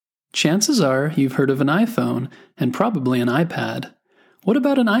Chances are you've heard of an iPhone and probably an iPad. What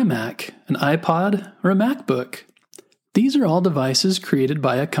about an iMac, an iPod, or a MacBook? These are all devices created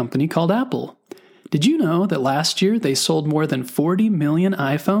by a company called Apple. Did you know that last year they sold more than 40 million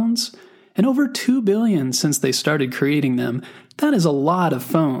iPhones? And over 2 billion since they started creating them. That is a lot of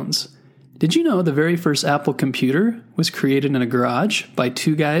phones. Did you know the very first Apple computer was created in a garage by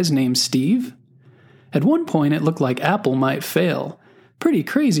two guys named Steve? At one point it looked like Apple might fail. Pretty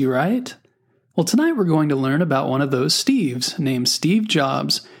crazy, right? Well, tonight we're going to learn about one of those Steves named Steve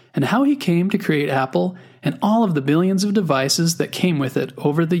Jobs and how he came to create Apple and all of the billions of devices that came with it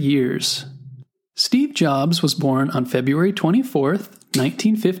over the years. Steve Jobs was born on February 24th,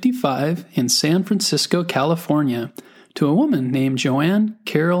 1955 in San Francisco, California, to a woman named Joanne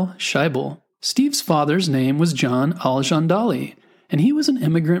Carol Scheibel. Steve's father's name was John Al-Jandali, and he was an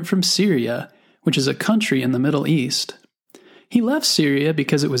immigrant from Syria, which is a country in the Middle East. He left Syria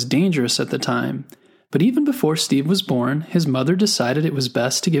because it was dangerous at the time, but even before Steve was born, his mother decided it was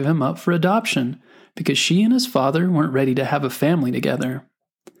best to give him up for adoption because she and his father weren't ready to have a family together.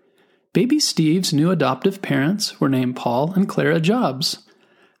 Baby Steve's new adoptive parents were named Paul and Clara Jobs.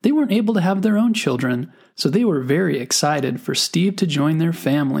 They weren't able to have their own children, so they were very excited for Steve to join their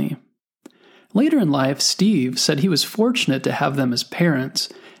family. Later in life, Steve said he was fortunate to have them as parents,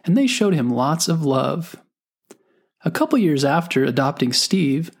 and they showed him lots of love. A couple years after adopting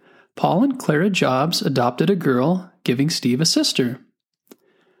Steve, Paul and Clara Jobs adopted a girl, giving Steve a sister.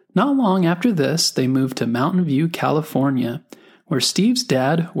 Not long after this, they moved to Mountain View, California, where Steve's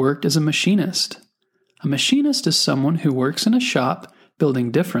dad worked as a machinist. A machinist is someone who works in a shop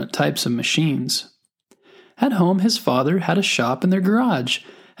building different types of machines. At home, his father had a shop in their garage,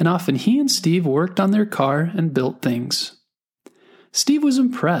 and often he and Steve worked on their car and built things. Steve was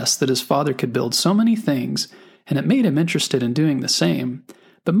impressed that his father could build so many things, and it made him interested in doing the same,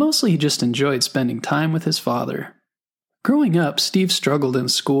 but mostly he just enjoyed spending time with his father. Growing up, Steve struggled in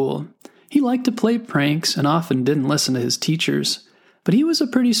school. He liked to play pranks and often didn't listen to his teachers, but he was a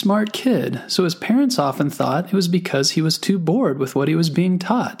pretty smart kid, so his parents often thought it was because he was too bored with what he was being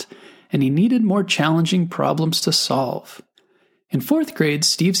taught, and he needed more challenging problems to solve. In 4th grade,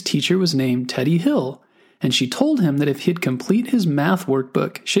 Steve's teacher was named Teddy Hill, and she told him that if he'd complete his math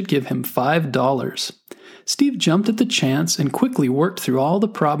workbook, she'd give him $5. Steve jumped at the chance and quickly worked through all the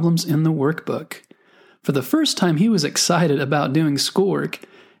problems in the workbook. For the first time, he was excited about doing schoolwork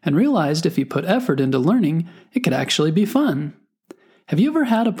and realized if he put effort into learning, it could actually be fun. Have you ever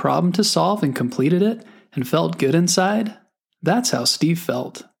had a problem to solve and completed it and felt good inside? That's how Steve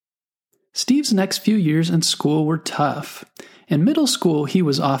felt. Steve's next few years in school were tough. In middle school, he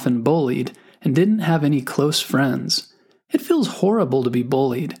was often bullied and didn't have any close friends. It feels horrible to be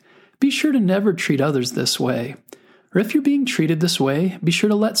bullied. Be sure to never treat others this way. Or if you're being treated this way, be sure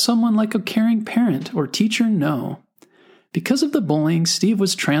to let someone like a caring parent or teacher know. Because of the bullying, Steve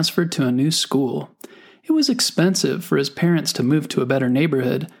was transferred to a new school. It was expensive for his parents to move to a better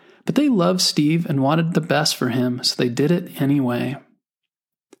neighborhood, but they loved Steve and wanted the best for him, so they did it anyway.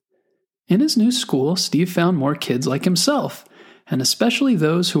 In his new school, Steve found more kids like himself, and especially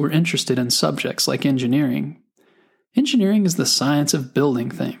those who were interested in subjects like engineering. Engineering is the science of building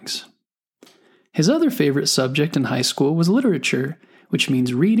things. His other favorite subject in high school was literature, which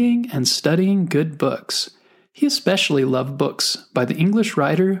means reading and studying good books. He especially loved books by the English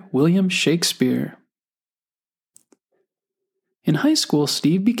writer William Shakespeare. In high school,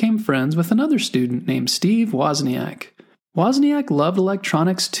 Steve became friends with another student named Steve Wozniak. Wozniak loved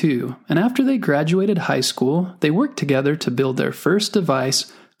electronics too, and after they graduated high school, they worked together to build their first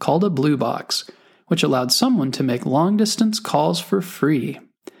device called a Blue Box, which allowed someone to make long-distance calls for free.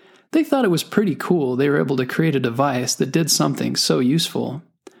 They thought it was pretty cool they were able to create a device that did something so useful.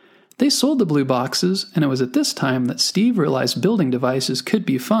 They sold the Blue Boxes, and it was at this time that Steve realized building devices could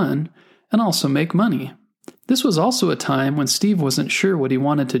be fun and also make money. This was also a time when Steve wasn't sure what he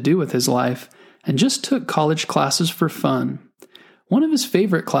wanted to do with his life and just took college classes for fun. One of his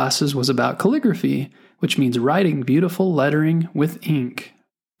favorite classes was about calligraphy, which means writing beautiful lettering with ink.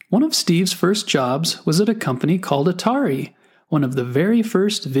 One of Steve's first jobs was at a company called Atari, one of the very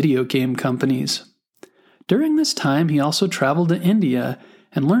first video game companies. During this time, he also traveled to India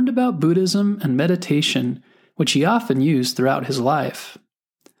and learned about Buddhism and meditation, which he often used throughout his life.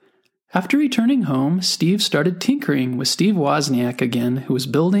 After returning home, Steve started tinkering with Steve Wozniak again, who was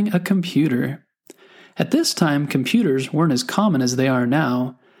building a computer. At this time, computers weren't as common as they are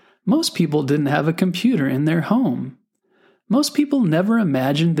now. Most people didn't have a computer in their home. Most people never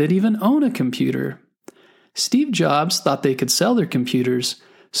imagined they'd even own a computer. Steve Jobs thought they could sell their computers,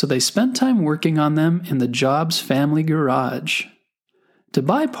 so they spent time working on them in the Jobs family garage. To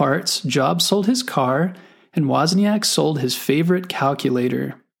buy parts, Jobs sold his car, and Wozniak sold his favorite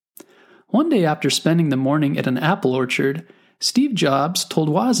calculator. One day after spending the morning at an apple orchard, Steve Jobs told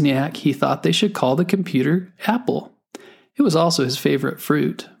Wozniak he thought they should call the computer Apple. It was also his favorite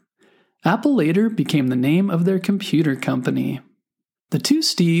fruit. Apple later became the name of their computer company. The two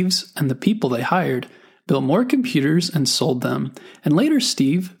Steves and the people they hired built more computers and sold them, and later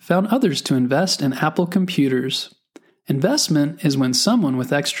Steve found others to invest in Apple computers. Investment is when someone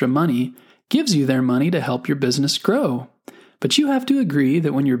with extra money gives you their money to help your business grow. But you have to agree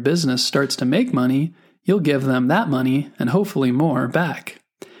that when your business starts to make money, you'll give them that money and hopefully more back.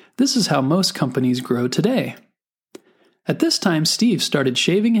 This is how most companies grow today. At this time, Steve started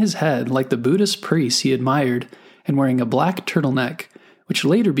shaving his head like the Buddhist priests he admired and wearing a black turtleneck, which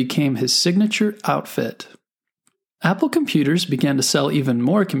later became his signature outfit. Apple computers began to sell even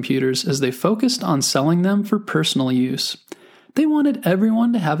more computers as they focused on selling them for personal use. They wanted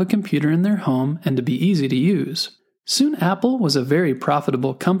everyone to have a computer in their home and to be easy to use. Soon Apple was a very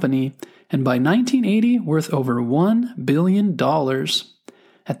profitable company, and by 1980 worth over $1 billion.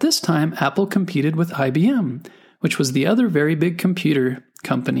 At this time, Apple competed with IBM, which was the other very big computer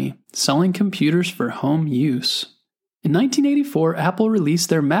company, selling computers for home use. In 1984, Apple released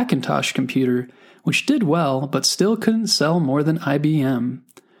their Macintosh computer, which did well but still couldn't sell more than IBM.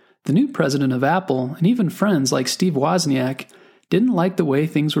 The new president of Apple, and even friends like Steve Wozniak, didn't like the way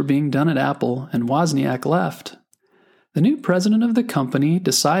things were being done at Apple, and Wozniak left. The new president of the company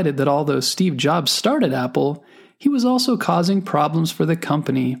decided that although Steve Jobs started Apple, he was also causing problems for the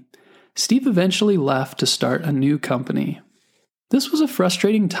company. Steve eventually left to start a new company. This was a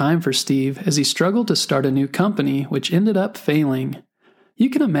frustrating time for Steve as he struggled to start a new company, which ended up failing. You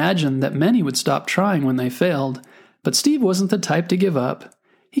can imagine that many would stop trying when they failed, but Steve wasn't the type to give up.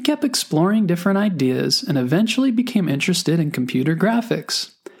 He kept exploring different ideas and eventually became interested in computer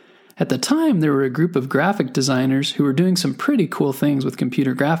graphics. At the time, there were a group of graphic designers who were doing some pretty cool things with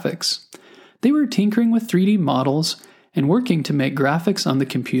computer graphics. They were tinkering with 3D models and working to make graphics on the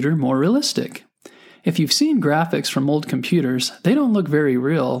computer more realistic. If you've seen graphics from old computers, they don't look very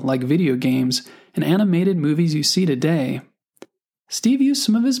real like video games and animated movies you see today. Steve used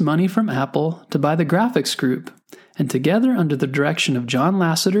some of his money from Apple to buy the graphics group, and together under the direction of John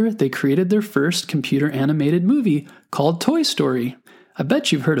Lasseter, they created their first computer animated movie called Toy Story. I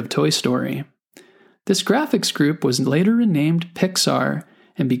bet you've heard of Toy Story. This graphics group was later renamed Pixar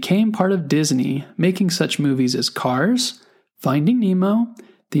and became part of Disney, making such movies as Cars, Finding Nemo,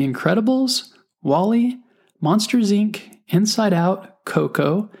 The Incredibles, WALL-E, Monsters, Inc., Inside Out,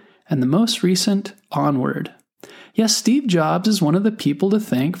 Coco, and the most recent, Onward. Yes, Steve Jobs is one of the people to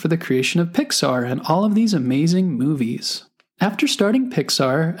thank for the creation of Pixar and all of these amazing movies. After starting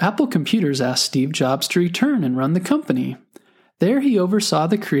Pixar, Apple Computers asked Steve Jobs to return and run the company. There he oversaw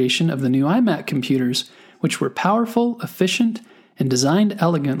the creation of the new iMac computers, which were powerful, efficient, and designed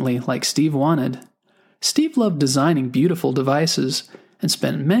elegantly like Steve wanted. Steve loved designing beautiful devices and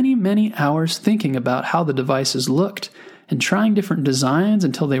spent many, many hours thinking about how the devices looked and trying different designs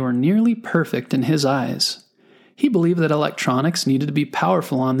until they were nearly perfect in his eyes. He believed that electronics needed to be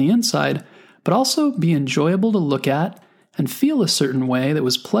powerful on the inside, but also be enjoyable to look at and feel a certain way that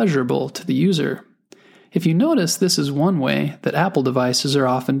was pleasurable to the user. If you notice, this is one way that Apple devices are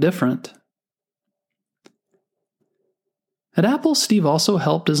often different. At Apple, Steve also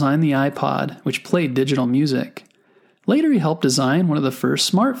helped design the iPod, which played digital music. Later, he helped design one of the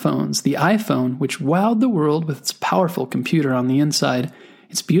first smartphones, the iPhone, which wowed the world with its powerful computer on the inside,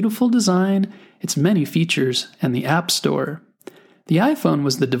 its beautiful design, its many features, and the App Store. The iPhone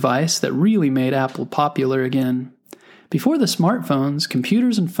was the device that really made Apple popular again. Before the smartphones,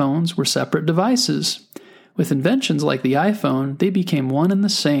 computers and phones were separate devices. With inventions like the iPhone, they became one and the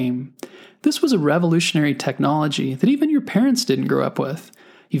same. This was a revolutionary technology that even your parents didn't grow up with.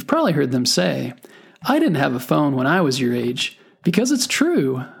 You've probably heard them say, "I didn't have a phone when I was your age," because it's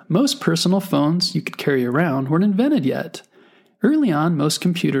true. Most personal phones you could carry around weren't invented yet. Early on, most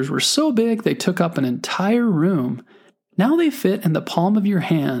computers were so big they took up an entire room. Now they fit in the palm of your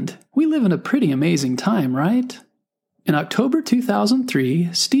hand. We live in a pretty amazing time, right? In October 2003,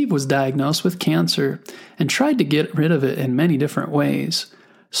 Steve was diagnosed with cancer and tried to get rid of it in many different ways.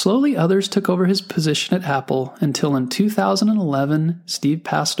 Slowly, others took over his position at Apple until in 2011, Steve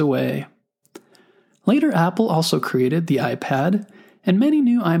passed away. Later, Apple also created the iPad and many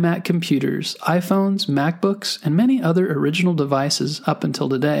new iMac computers, iPhones, MacBooks, and many other original devices up until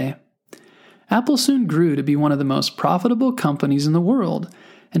today. Apple soon grew to be one of the most profitable companies in the world,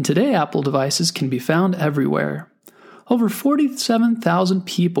 and today Apple devices can be found everywhere. Over 47,000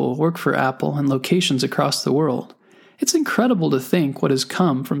 people work for Apple in locations across the world. It's incredible to think what has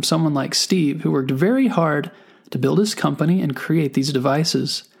come from someone like Steve, who worked very hard to build his company and create these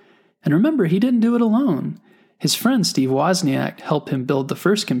devices. And remember, he didn't do it alone. His friend Steve Wozniak helped him build the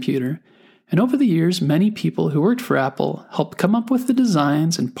first computer, and over the years, many people who worked for Apple helped come up with the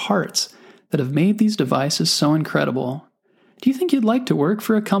designs and parts that have made these devices so incredible. Do you think you'd like to work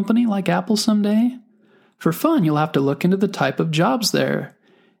for a company like Apple someday? For fun, you'll have to look into the type of jobs there.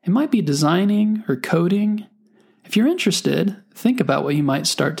 It might be designing or coding. If you're interested, think about what you might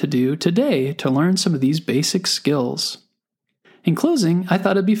start to do today to learn some of these basic skills. In closing, I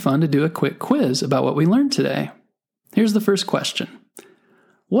thought it'd be fun to do a quick quiz about what we learned today. Here's the first question.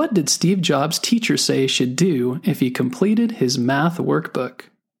 What did Steve Jobs' teacher say should do if he completed his math workbook?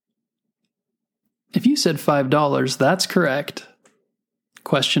 If you said $5, that's correct.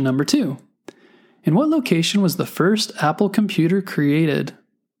 Question number 2. In what location was the first Apple computer created?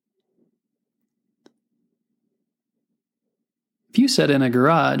 If you said in a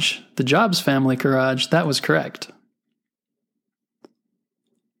garage, the Jobs family garage, that was correct.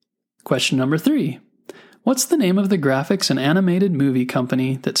 Question number 3. What's the name of the graphics and animated movie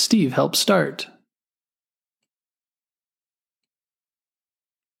company that Steve helped start?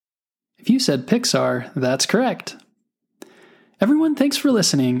 If you said Pixar, that's correct. Everyone, thanks for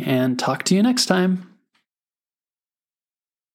listening, and talk to you next time.